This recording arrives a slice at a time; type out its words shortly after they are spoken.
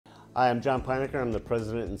Hi, I'm John Pynakker. I'm the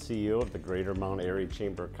President and CEO of the Greater Mount Airy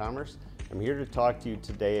Chamber of Commerce. I'm here to talk to you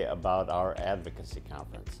today about our advocacy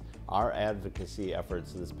conference. Our advocacy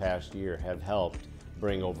efforts this past year have helped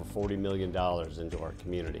bring over $40 million into our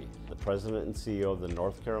community. The President and CEO of the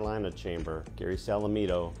North Carolina Chamber, Gary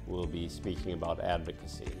Salamito, will be speaking about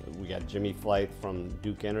advocacy. We got Jimmy Flythe from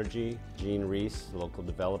Duke Energy, Gene Reese, local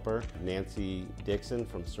developer, Nancy Dixon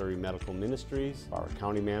from Surrey Medical Ministries, our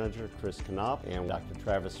county manager, Chris Knopf, and Dr.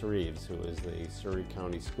 Travis Reeves, who is the Surrey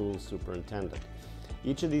County School Superintendent.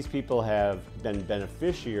 Each of these people have been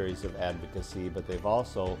beneficiaries of advocacy, but they've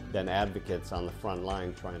also been advocates on the front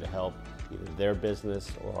line trying to help either their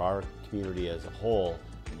business or our community as a whole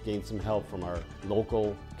gain some help from our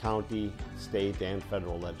local, county, state, and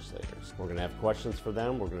federal legislators. We're going to have questions for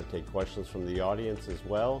them. We're going to take questions from the audience as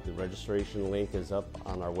well. The registration link is up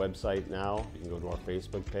on our website now. You can go to our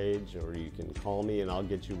Facebook page or you can call me and I'll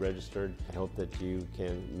get you registered. I hope that you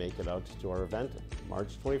can make it out to our event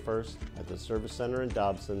March 21st at the Service Center in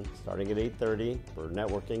Dobson, starting at 8:30 for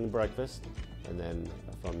networking and breakfast. And then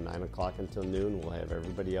from 9 o'clock until noon, we'll have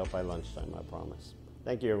everybody out by lunchtime, I promise.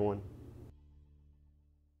 Thank you, everyone.